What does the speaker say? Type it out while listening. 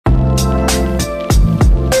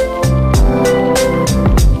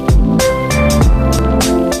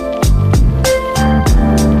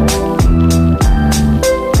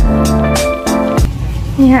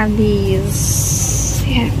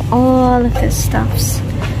this stuffs.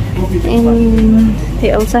 And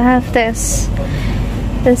they also have this.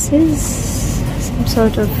 This is some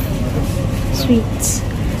sort of sweets.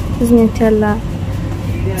 This is Nutella.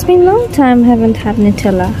 It's been a long time I haven't had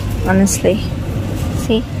Nutella, honestly.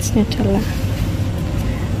 See, it's Nutella.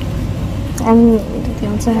 And they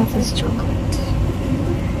also have this chocolate.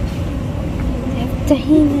 They have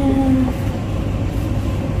tahina.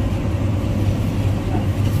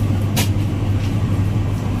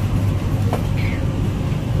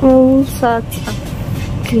 All sorts of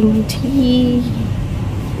green tea.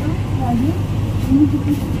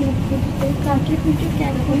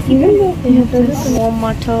 They have this warm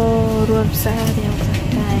water, ruabza, they have that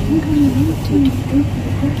tank.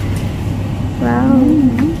 Wow.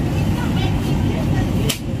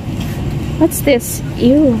 What's this?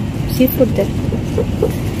 Ew, seafood there.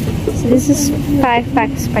 So this is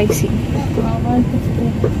 5-pack spicy.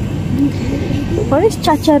 What is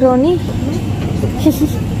chacharoni? This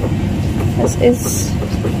is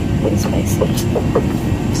very spicy.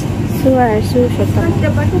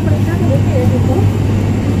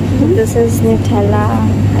 This is Nutella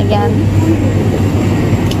again.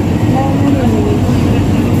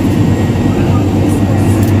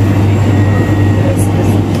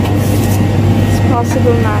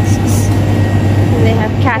 Disposable masks. And they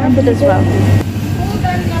have cat food as well.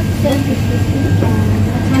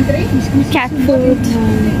 Cat food.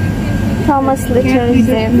 Thomas litter is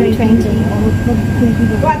there for 20.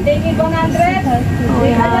 We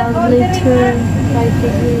have litter,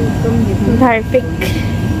 Harpic.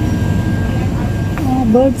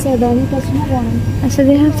 Birds are done. So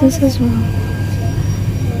they have this as well.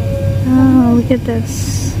 Oh, look at this.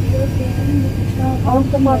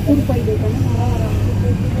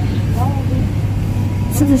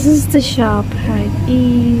 So this is the shop. How it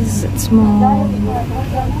is. It's small.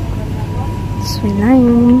 It's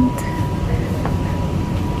renowned.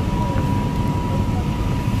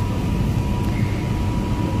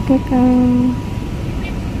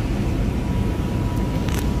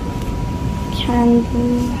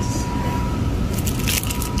 Candles.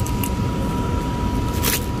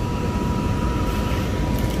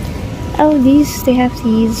 Oh, they have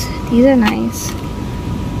these. These are nice.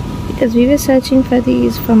 Because we were searching for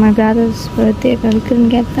these for my brother's birthday, but we couldn't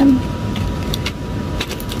get them.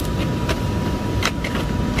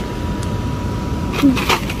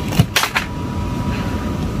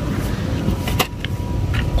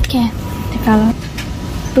 Okay, the color.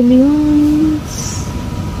 Balloons.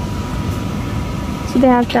 So they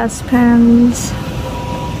have dustpans.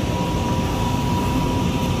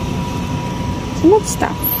 So much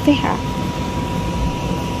stuff they have.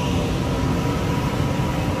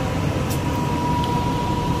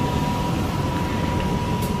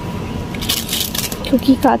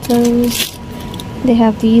 Cookie cutters. They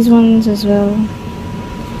have these ones as well.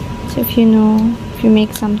 So if you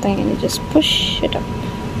make something and you just push it up.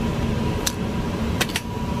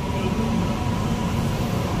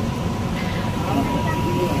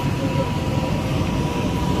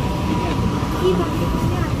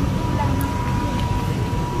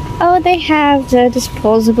 Oh, they have the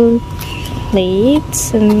disposable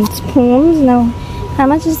plates and spoons. Now, how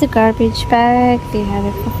much is the garbage bag? They have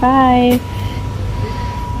it for 5.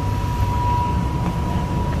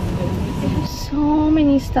 So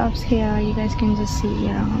many stops here. You guys can just see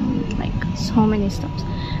around, like, so many stops.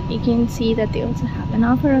 You can see that they also have an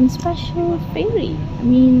offer on special ferry. I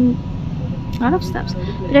mean, a lot of stops.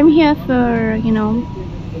 But I'm here for,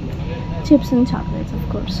 chips and chocolates, of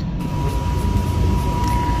course.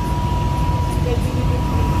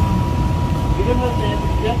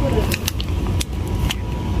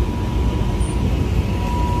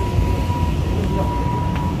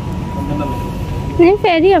 नहीं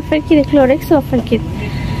फेरी offer की देख लो racks offer की.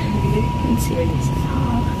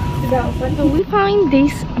 So we find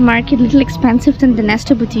this market a little expensive than the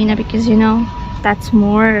Nesta Butina because that's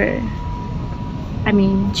more,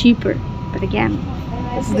 cheaper, but again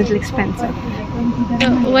it's a little expensive.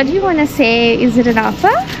 So what do you want to say? Is it an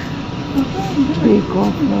offer?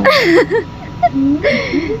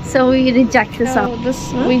 So we reject this offer.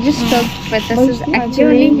 We just took, but this is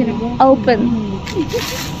actually open.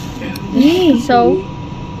 So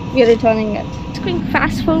we're returning it. It's going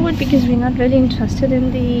fast forward because we're not really interested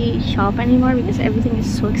in the shop anymore because everything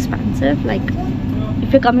is so expensive. Like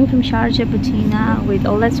if you're coming from Sharjah, Butina with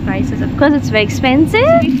all its prices, of course it's very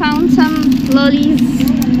expensive. We found some lollies.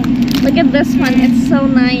 Look at this one, it's so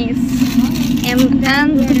nice.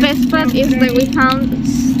 And the best part is that we found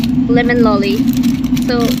lemon lolly.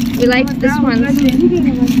 So we like this one.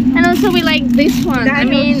 And also we like this one. I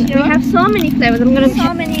mean, we have so many flavors. I'm gonna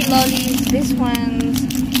so many lollies. This one.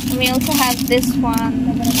 we also have this one,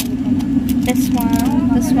 this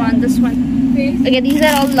one, this one, this one. Okay, these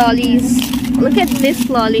are all lollies. Look at this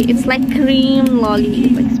lolly. It's like cream lolly,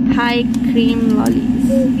 like spike cream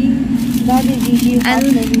lollies.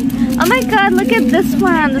 And oh my god, look at this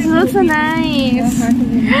one. This is also nice.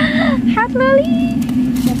 Heart lolly.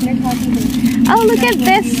 Oh, look at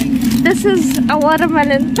this. This is a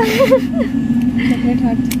watermelon.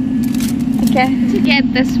 Okay, to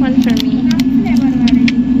get this one for me.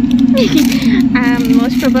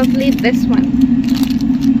 Most probably this one.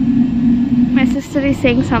 My sister is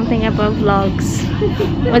saying something about vlogs.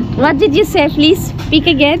 What did you say? Please speak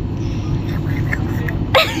again.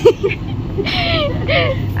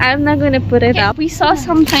 I'm not gonna put it up. We saw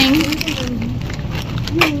something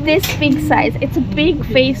this big size. It's a big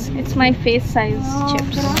face. It's my face size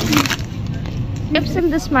chips. Chips in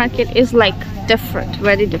this market is like different,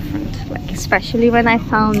 very different. Like especially when I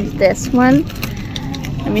found this one.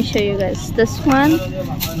 Let me show you guys this one.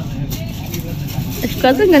 Of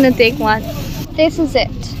course I'm gonna take one. This is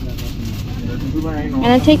it. I'm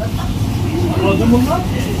gonna take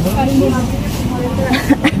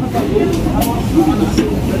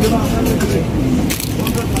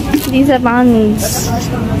these are buns.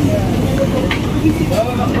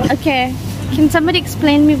 Okay, can somebody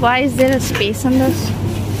explain me why is there a space on this?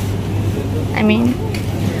 I mean,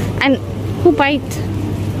 and who bite?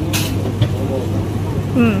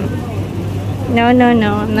 No, I'm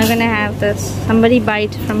not gonna have this. Somebody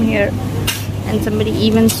bite from here, and somebody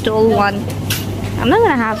even stole one. I'm not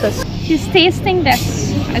gonna have this. She's tasting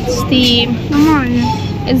this. It's the,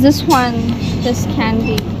 it's this one, this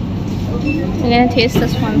candy. I'm gonna taste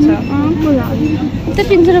this one, so.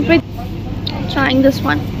 Trying this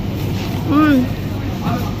one.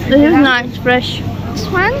 This is nice, fresh. This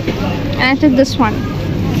one, and I took this one.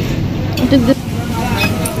 I took this.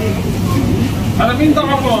 I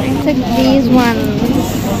took these ones.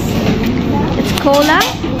 It's cola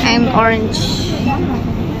and orange.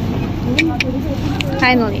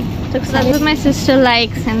 Finally. Took some that my sister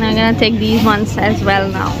likes, and I'm gonna take these ones as well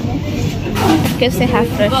now. Because they have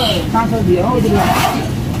fresh. They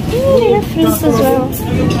have fruits as well.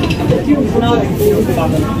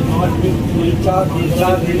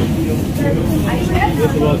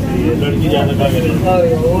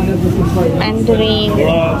 Mandarin.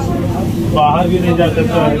 बाहर भी नहीं जा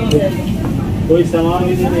सकता है, कोई सामान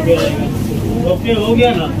भी नहीं लेके आएगा। ओके हो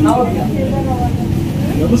गया ना?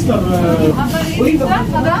 नमस्कार। कोई तो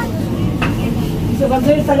इसे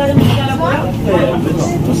बंदे पहले जब निकाला पूरा,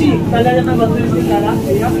 उसी पहले जब मैं बंदे निकाला,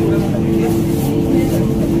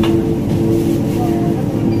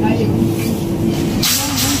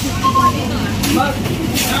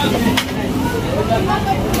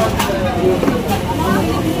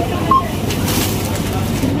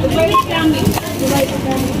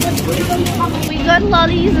 we got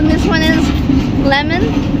lollies, and this one is lemon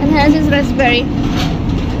and hers is raspberry.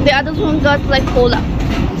 The other one got like cola.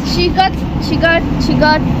 She got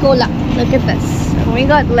cola. Look at this. And we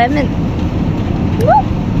got lemon. Woo!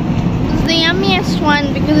 It's the yummiest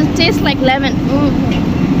one because it tastes like lemon.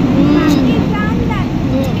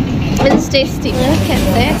 It's tasty. Look at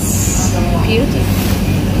this beauty.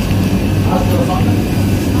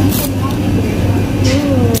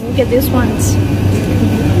 Look at these ones.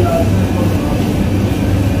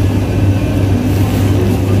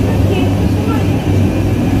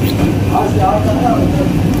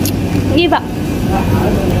 Give up.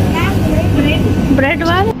 Bread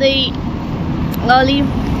one, the lolly.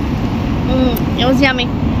 It was yummy.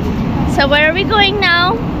 So where are we going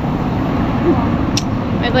now?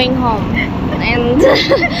 We're going home, and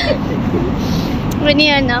we're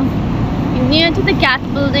near now. We're near to the cat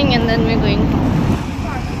building, and then we're going home.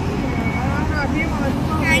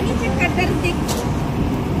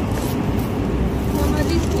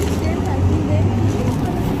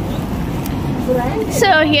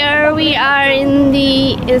 So here we are in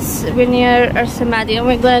the we're near our Samadhi, and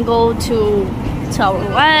we're gonna go to Tower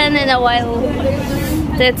 1 in a while.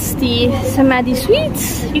 That's the Samadhi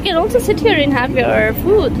Sweets. You can also sit here and have your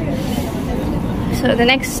food. So the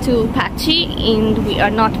next to Pachi, and we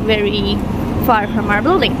are not very far from our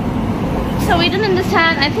building. So we didn't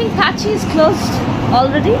understand. I think Pachi is closed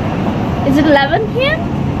already. Is it 11 p.m.?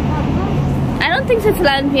 I don't think it's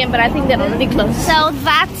 11 p.m. but I think they're already closed. So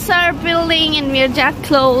that's our building, and we're just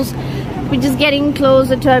close. We're just getting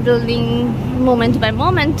closer to our building moment by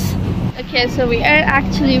moment. Okay, so we are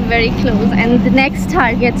actually very close, and the next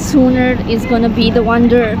target sooner is gonna be the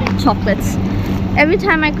Wonder chocolates. Every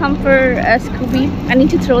time I come for a Scooby, I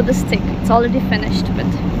need to throw the stick. It's already finished, but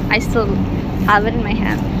I still have it in my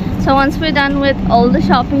hand. So once we're done with all the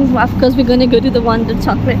shopping, of course we're gonna go to the Wonder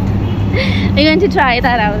Chocolate. We're going to try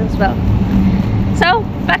that out as well. So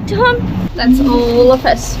back to home. That's all of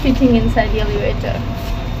us fitting inside the elevator.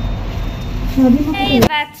 Hey,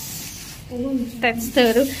 that's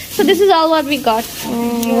total. So this is all what we got.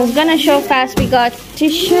 I was gonna show fast. We got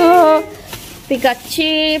tissue, we got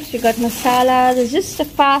chips, we got masala. It's just a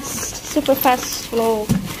fast, super fast flow.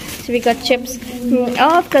 So we got chips.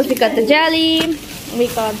 Oh, of course we got the jelly. We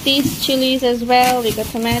got these chilies as well. We got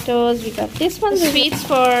tomatoes. We got this one, sweets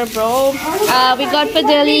for bro. We got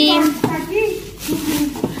fadeli.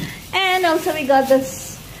 And also we got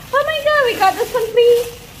this. Oh my god, we got this one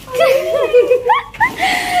free.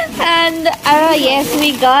 And yes,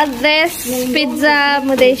 we got this pizza,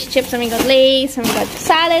 Mudesh chips, and we got lace, and we got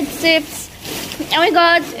salad chips, and we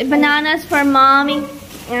got bananas for mommy.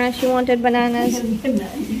 She wanted bananas,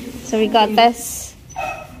 so we got this.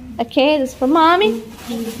 Okay, this is for mommy.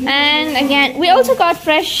 And again, we also got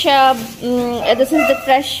fresh. This is the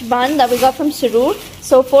fresh bun that we got from Surur.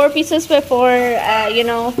 So 4 pieces were for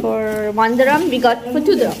for 1 dirham. We got for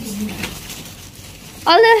 2 dirhams.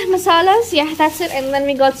 All the masalas, yeah, that's it. And then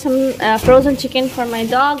we got some frozen chicken for my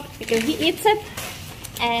dog because he eats it.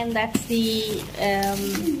 And that's the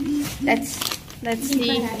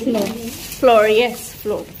floor. Yes,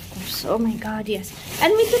 floor. Of course. Oh my God, yes.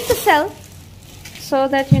 And we took the cell so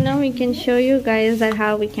that we can show you guys that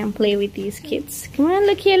how we can play with these kids. Come on,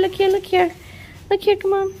 look here, look here, look here, look here.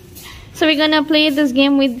 Come on. So we're gonna play this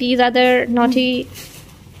game with these other naughty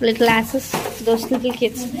little asses, those little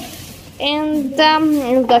kids. And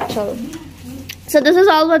we got 12. So this is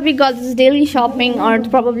all what we got. This is daily shopping, or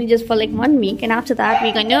probably just for like 1 week, and after that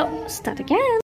we're gonna start again.